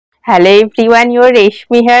Hello everyone, your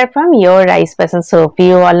Reshmi here from your Rice Person. So hope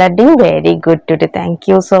you all are doing very good today. Thank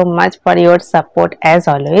you so much for your support as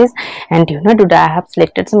always. And today I have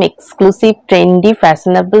selected some exclusive, trendy,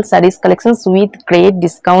 fashionable sarees collections with great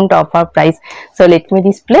discount offer price. So let me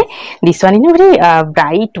display this one in a very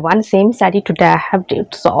bright one. Same saree today I have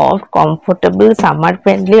soft, comfortable, summer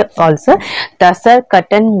friendly also. Tussar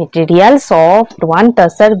cotton material, soft one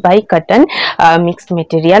tussar by cotton mixed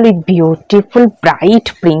material with beautiful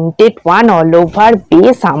bright printed one all over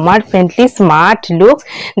base, summer friendly smart looks.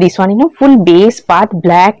 This one full base part,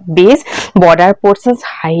 black base, border portions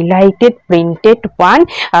highlighted printed one,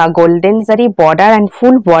 golden zari border and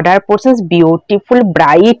full border portions beautiful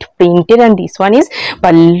bright printed. And this one is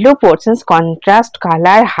pallu portions, contrast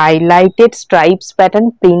color highlighted stripes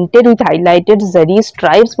pattern printed with highlighted zari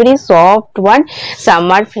stripes, very soft one,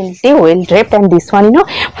 summer friendly, well draped. And this one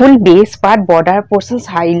full base part, border portions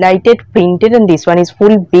highlighted printed. And this one is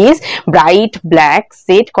full base bright black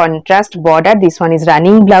shade, contrast border. This one is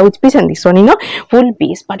running blouse piece. And this one full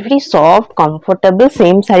base part, very soft comfortable.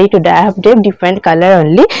 Same saree today I have different color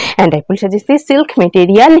only. And I will suggest this silk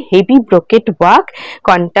material, heavy brocade work,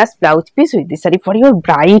 contrast blouse piece with this saree for your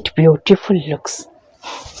bright beautiful looks.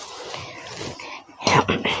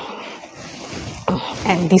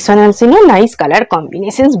 And this one also nice color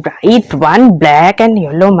combinations, bright one, black and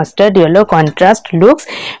yellow, mustard yellow contrast looks,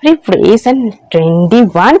 very fresh and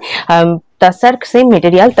trendy one. Tussar, same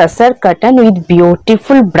material, tussar cotton with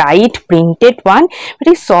beautiful bright printed one,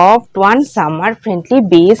 very soft one, summer friendly,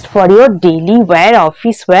 based for your daily wear,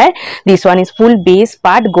 office wear. This one is full base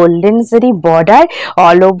part, golden zari border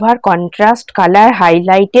all over, contrast color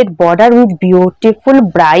highlighted border with beautiful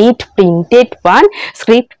bright printed one,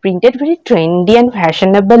 script printed, very trendy and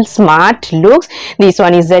fashionable smart looks. This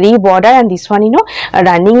one is zari border and this one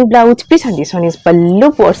running blouse piece. And this one is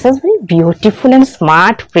pallu portions, very beautiful and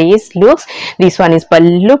smart fresh looks. This one is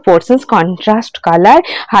pallu portions, contrast color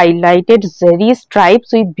highlighted zari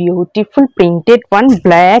stripes with beautiful printed one,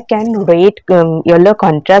 black and red yellow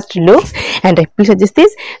contrast looks. And I will suggest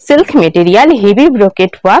this silk material, heavy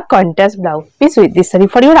brocade work, contrast blouse piece with this saree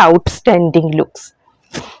for your outstanding looks.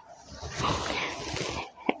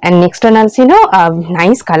 And next one also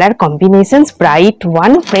nice color combinations, bright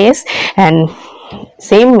one, fresh and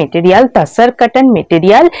same material, tussar cotton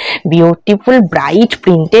material, beautiful bright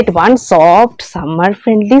printed one, soft summer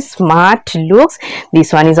friendly smart looks.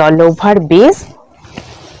 This one is all over base,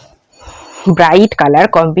 bright color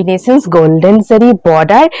combinations, golden zari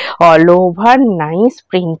border all over, nice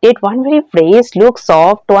printed one, very fresh look,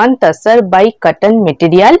 soft one, tussar by cotton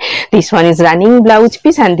material. This one is running blouse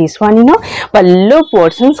piece. And this one pallu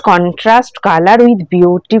portions, contrast color with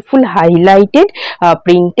beautiful highlighted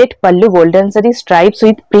printed pallu, golden zari stripes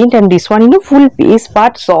with print. And this one full base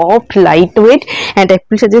part, soft lightweight. And I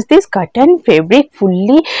will suggest this cotton fabric,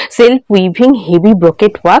 fully self weaving heavy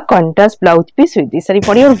brocade work, contrast blouse piece with this saree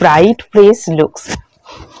for your bright fresh looks.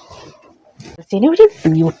 Very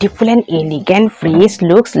beautiful and elegant fresh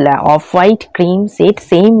looks, off white cream shade,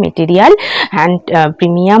 same material and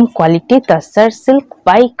premium quality tussar silk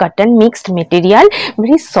by cotton mixed material,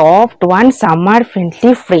 very soft one, summer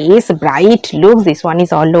friendly fresh bright looks. This one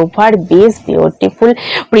is all over base, beautiful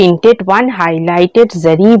printed one, highlighted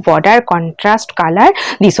zari border, contrast color.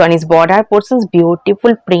 This one is border portions,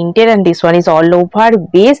 beautiful printed. And this one is all over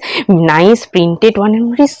base, nice printed one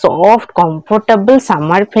and very soft comfortable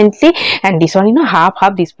summer friendly. And this one half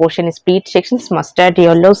this portion is split sections, mustard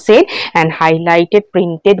yellow shade and highlighted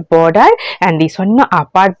printed border. And this one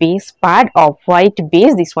upper base part of white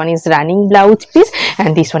base. This one is running blouse piece.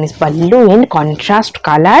 And this one is pallu in contrast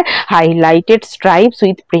color, highlighted stripes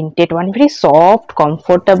with printed one, very soft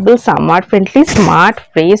comfortable summer friendly smart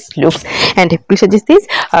fresh looks. And please suggest this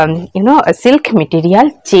a silk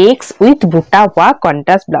material, checks with butta work,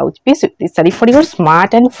 contrast blouse piece with this saree for your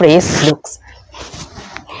smart and fresh looks.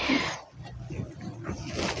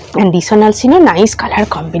 And this one also nice color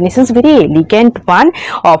combinations, very elegant one,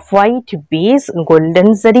 of white base, golden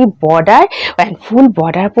zari border and full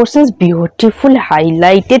border portions, beautiful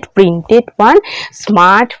highlighted printed one,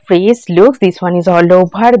 smart fresh looks. This one is all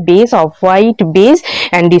over base, of white base.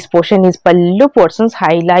 And this portion is pallu portions,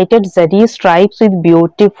 highlighted zari stripes with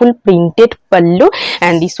beautiful printed pallu.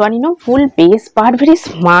 And this one full base part, very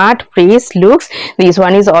smart fresh looks. This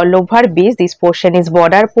one is all over base. This portion is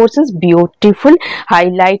border portions, beautiful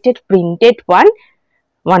highlighted printed one,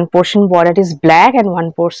 one portion border is black and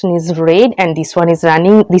one portion is red, and this one is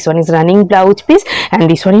running blouse piece, and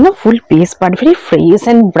this one full base part, very fresh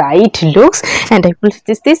and bright looks. And I will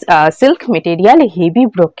suggest this silk material, heavy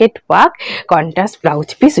brocade work, contrast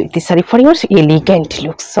blouse piece with this saree for your elegant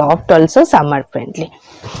look, soft, also summer friendly.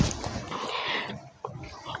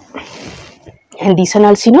 And this one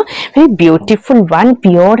also very beautiful one,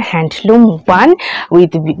 pure handloom one with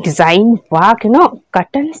design work,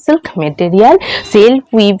 cotton silk material, self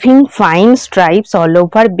weaving fine stripes all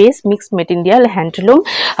over, base mixed material, handloom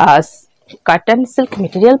cotton silk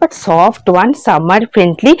material, but soft one, summer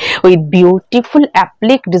friendly, with beautiful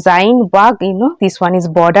applique design work. This one is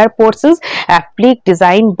border portions, applique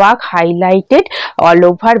design work highlighted all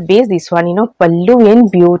over base. This one pallu and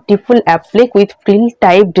beautiful applique with frill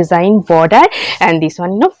type design border, and this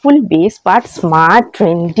one full base part, smart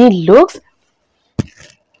trendy looks.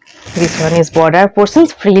 This one is border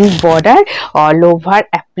portions, frill border all over,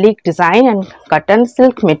 applique design and cotton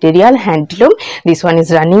silk material, handloom. This one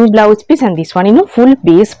is running blouse piece, and this one full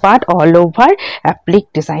base part all over,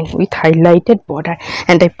 applique design with highlighted border.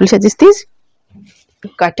 And I will suggest this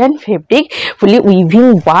cotton fabric, fully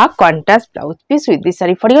weaving work, contrast blouse piece with this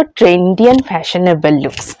saree for your trendy and fashionable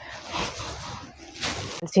looks.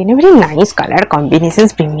 See, very nice color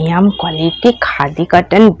combinations, premium quality khadi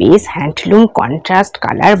cotton base, handloom contrast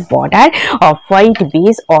color border, off-white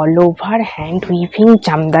base all over, hand weaving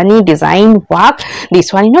jamdani design work.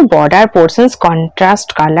 This one border portions,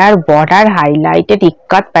 contrast color border, highlighted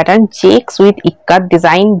ikat pattern checks with ikat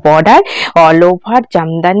design border all over,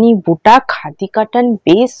 jamdani buta, khadi cotton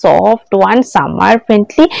base, soft one, summer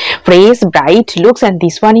friendly, fresh bright looks. And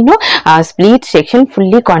this one split section,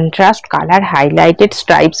 fully contrast color highlighted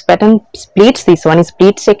stripes pattern splits. This one is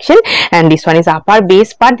split section, and this one is upper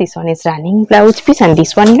base part. This one is running blouse piece, and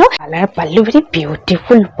this one color pallu, very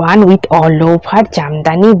beautiful one with all over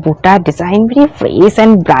jamdani buta design, very fresh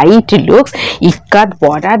and bright looks, ikat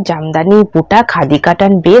border, jamdani buta, khadi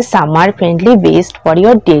cotton base, summer friendly, best for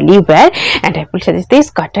your daily wear. And I will suggest this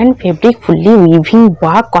cotton fabric, fully weaving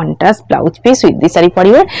work, contrast blouse piece with this saree for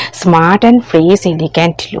your smart and fresh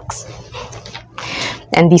elegant looks.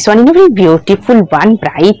 And this one very beautiful one,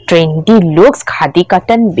 bright trendy looks, khadi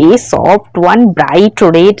cotton base, soft one, bright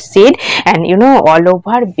red shade, and all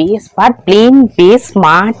over base part, plain base,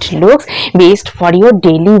 smart looks, best for your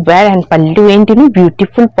daily wear. And pallu end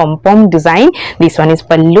beautiful pom-pom design. This one is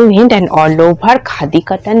pallu end, and all over khadi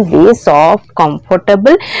cotton base, soft,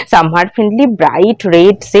 comfortable, summer friendly, bright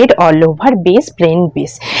red shade all over base, plain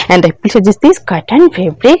base. And I will suggest this cotton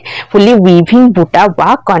fabric, fully weaving buta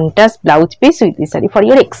work, contrast blouse piece with this saree for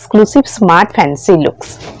your exclusive smart fancy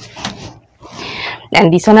looks.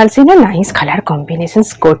 And this one also nice color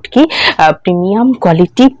combinations, kotki, premium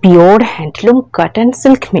quality pure handloom cotton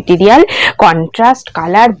silk material, contrast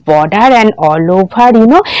color border, and all over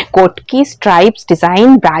kotki stripes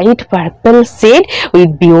design, bright purple shade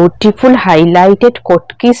with beautiful highlighted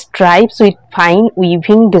kotki stripes with fine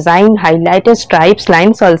weaving design, highlighted stripes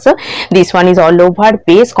lines also. This one is all over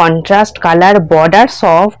base, contrast color border,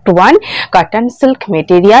 soft one, cotton silk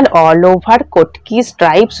material all over, kotki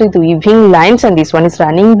stripes with weaving lines. And this one is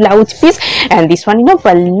running blouse piece, and this one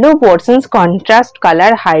pallu portions, contrast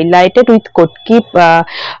color highlighted with kotki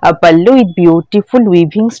pallu with beautiful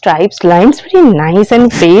weaving stripes lines, very nice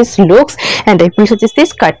and fresh looks. And I will suggest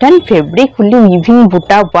this cotton fabric, fully weaving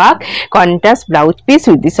buta work, contrast blouse piece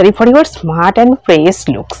with this saree for your smart and fresh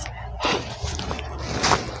looks.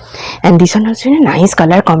 And this one also nice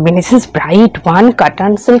color combinations, bright one,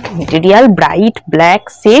 cotton silk material, bright black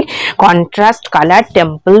shade, contrast color,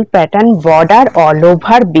 temple pattern border all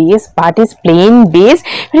over base part is plain base,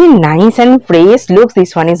 very nice and fresh looks.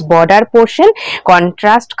 This one is border portion,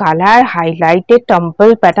 contrast color, highlighted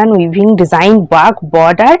temple pattern weaving design work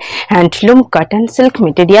border, handloom cotton silk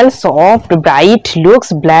material, soft bright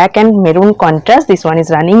looks, black and maroon contrast. This one is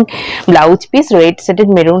running blouse piece, red shaded,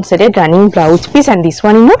 maroon shaded running blouse piece. And this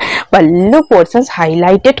one pallu portions,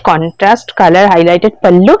 highlighted contrast color, highlighted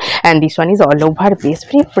pallu, and this one is all over base,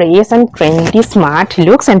 very fresh and trendy smart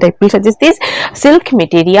looks. And I will suggest this silk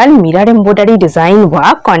material, mirror embroidery design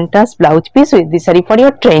work, contrast blouse piece with this saree for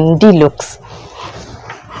your trendy looks.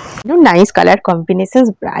 Nice color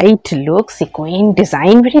combinations, bright looks, sequin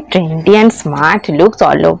design, very trendy and smart looks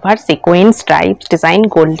all over, sequin stripes design,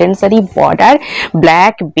 golden saree border,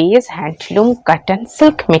 black base, handloom cotton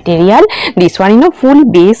silk material. This one full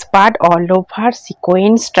base part all over,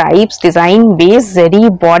 sequin stripes design, base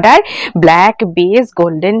zari border, black base,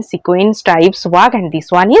 golden sequin stripes work. And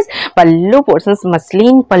this one is pallu portions,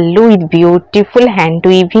 muslin pallu with beautiful hand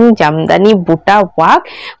weaving jamdani buta work,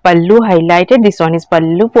 pallu highlighted. This one is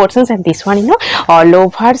pallu portions, portions, and this one all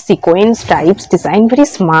over sequin stripes design, very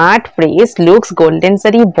smart phrase, looks golden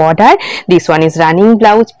zari border. This one is running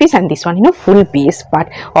blouse piece, and this one full base part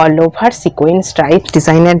all over sequin stripes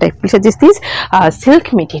design. And I will suggest this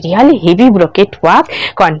silk material, heavy brocade work,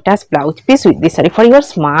 contrast blouse piece with this saree for your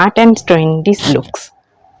smart and trendy looks.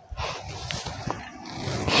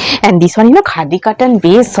 And this one khadi cotton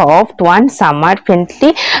base, soft one, summer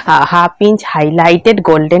friendly, half inch highlighted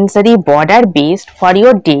golden zari border, based for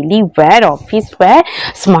your daily wear, office wear,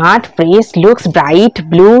 smart fresh looks, bright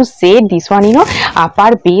blue shade. This one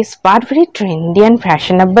upper base part, very trendy and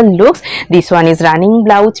fashionable looks. This one is running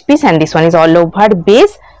blouse piece, and this one is all over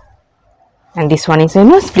base, and this one is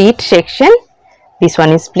split section. This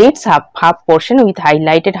one is splits half portion with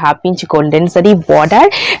highlighted half inch golden zari border,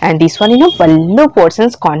 and this one pallu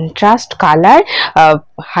portions contrast color,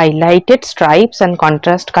 highlighted stripes and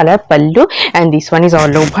contrast color pallu, and this one is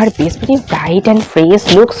all over base, very bright and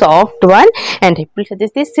fresh look, soft one. And I will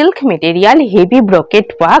suggest this silk material, heavy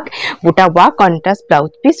brocade work, buta work, contrast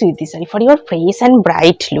blouse piece with this for your fresh and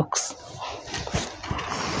bright looks.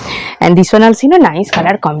 And this one also nice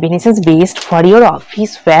color combinations, based for your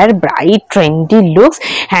office wear, bright trendy looks,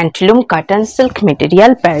 handloom cotton silk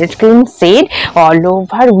material, parrot green shade, all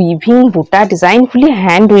over weaving buta design, fully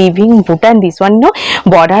hand weaving buta. And this one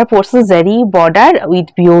border portion zari border with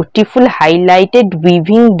beautiful highlighted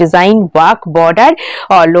weaving design work border,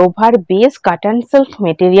 all over base, cotton silk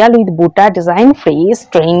material with buta design, fresh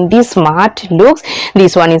trendy smart looks.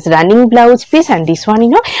 This one is running blouse piece, and this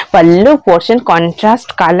one pallu portion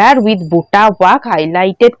contrast color with buta work,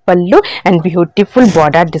 highlighted pallu and beautiful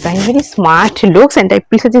border design, very smart looks. And I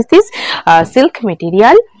will suggest this silk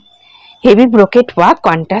material, heavy brocade work,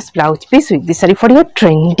 contrast blouse piece with this for your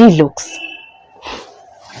trendy looks.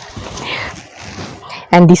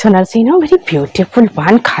 And this one also very beautiful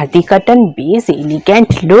one, khadi cotton base,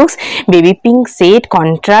 elegant looks, baby pink shade,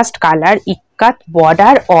 contrast color, ikat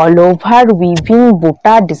border, all over weaving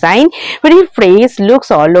buta design, very fresh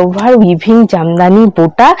looks, all over weaving jamdani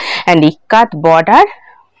buta and ikat border.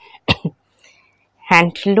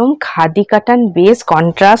 Handloom khadi cotton base,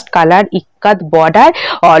 contrast color, ikat border,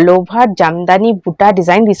 all over jamdani buta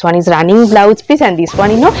design. This one is running blouse piece, and this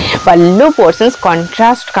one pallu portions,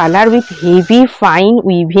 contrast color with heavy fine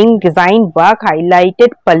weaving design work,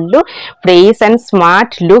 highlighted pallu, fresh and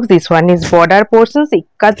smart looks. This one is border portions,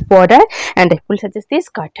 ikat border, and I will suggest this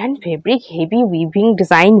cotton fabric, heavy weaving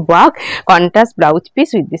design work, contrast blouse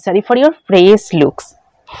piece with this saree for your fresh looks.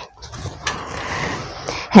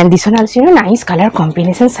 And this one also nice color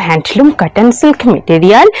combinations, handloom cotton silk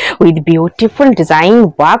material with beautiful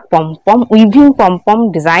design work, pom-pom weaving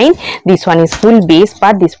pom-pom design. This one is full base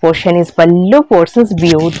part, this portion is pallu portions,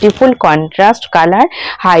 beautiful contrast color,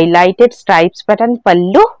 highlighted stripes pattern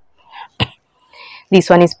pallu. This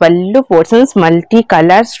one is pallu portions,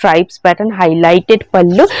 multi-color stripes pattern, highlighted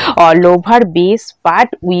pallu, all over base part,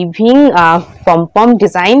 weaving pom-pom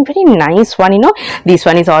design, very nice one This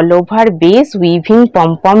one is all over base, weaving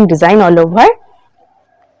pom-pom design, all over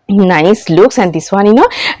nice looks. And this one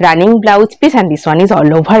running blouse piece, and this one is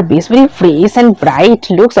all over base, very fresh and bright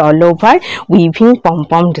looks, all over weaving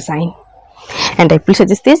pom-pom design. And I will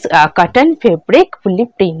suggest this cotton fabric, fully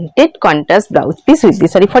printed contrast blouse piece with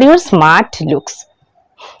this for your smart looks.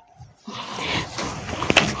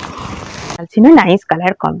 Also nice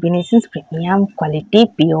color combinations, premium quality,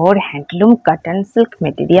 pure handloom cotton silk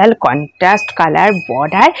material, contrast color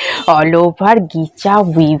border, all over gicha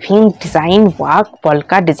weaving design work,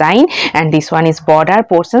 polka design. And this one is border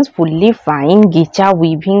portions, fully fine gicha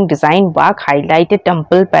weaving design work, highlighted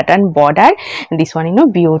temple pattern border. And this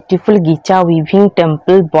one beautiful gicha weaving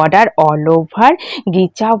temple border, all over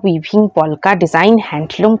gicha weaving polka design,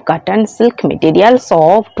 handloom cotton silk material,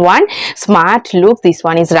 soft one, smart look. This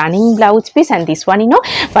one is running blouse piece, and this one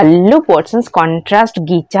pallu portions, contrast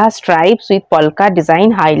gicha stripes with polka design,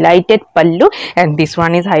 highlighted pallu, and this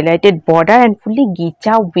one is highlighted border and fully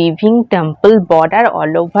gicha weaving temple border,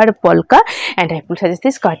 all over polka. And I will suggest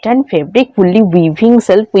this cotton fabric, fully weaving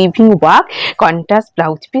self weaving work, contrast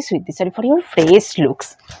blouse piece with this for your fresh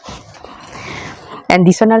looks. And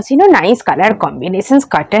this one also nice color combinations,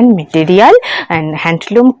 cotton material and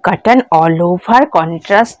handloom cotton, all over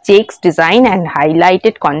contrast checks design and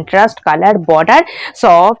highlighted contrast color border,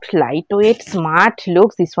 soft lightweight smart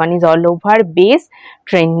looks. This one is all over base,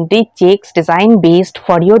 trendy checks design, based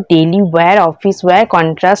for your daily wear, office wear,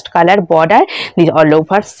 contrast color border. This all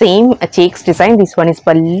over same checks design. This one is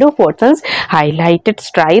pallu portions, highlighted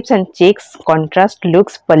stripes and checks contrast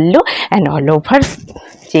looks pallu, and all over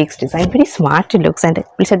checks design, very smart looks. And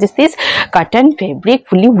we suggest this cotton fabric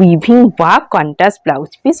fully weaving work contrast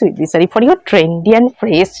blouse piece with this saree for your trendy and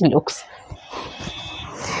fresh looks.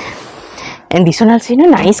 And this one also,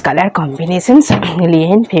 nice color combinations.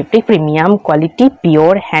 Linen fabric, premium quality,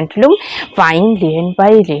 pure handloom, fine linen by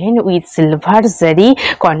linen with silver zari,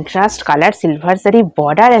 contrast color silver zari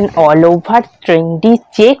border, and all over trendy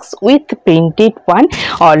checks with printed one,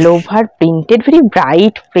 all over printed, very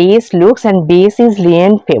bright fresh looks. And base is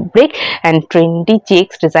linen fabric and trendy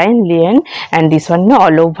checks design linen, and this one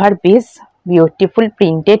all over base, beautiful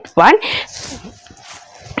printed one.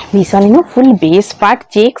 This one, full base part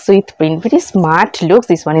checks with print, very smart looks.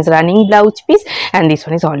 This one is running blouse piece, and this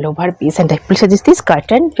one is all over base. And I will suggest this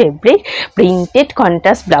cotton fabric printed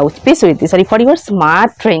contrast blouse piece with this, sorry, for your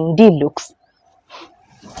smart trendy looks.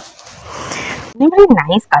 Very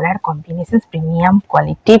nice color combinations, premium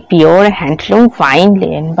quality, pure handloom, fine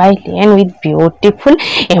linen by linen with beautiful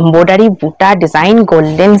embroidery buta design,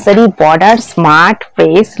 golden zari border, smart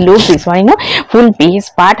face look. This one, full base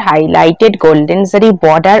part highlighted golden zari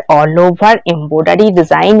border, all over embroidery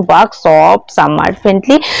design work, soft, summer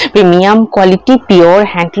friendly, premium quality, pure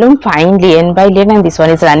handloom, fine linen by linen. And this one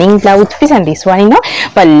is running blouse piece, and this one,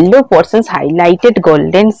 pallu portions highlighted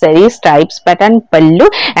golden zari stripes pattern pallu,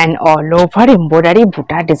 and all over embroidery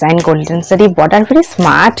buta design, golden zari border, very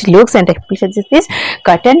smart looks. And this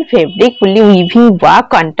cotton fabric fully weaving work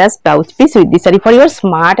contrast blouse piece with this saree for your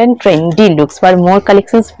smart and trendy looks. For more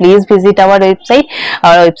collections, please visit our website.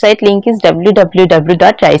 Our website link is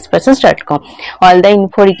www.ricepersons.com. All the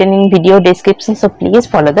info written in video description, so please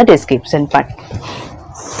follow the description part.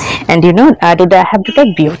 And today I have a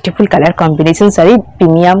beautiful color combination saree,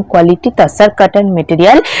 premium quality tussar cotton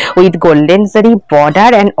material with golden zari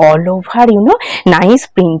border, and all over nice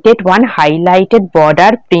printed one, highlighted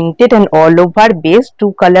border printed, and all over base,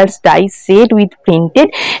 two colors dye shade with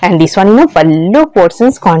printed. And this one pallu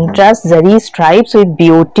portions contrast zari stripes with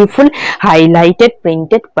beautiful highlighted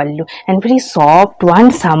printed pallu, and very soft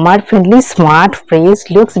one, summer friendly, smart fresh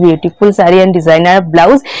looks, beautiful saree and designer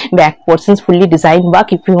blouse. Back portions fully designed work.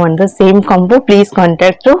 If you want the same combo, please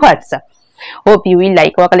contact through WhatsApp. Hope you will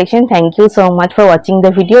like our collection. Thank you so much for watching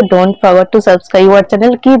the video. Don't forget to subscribe our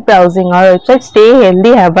channel. Keep browsing our website. Stay healthy.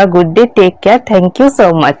 Have a good day. Take care. Thank you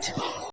so much.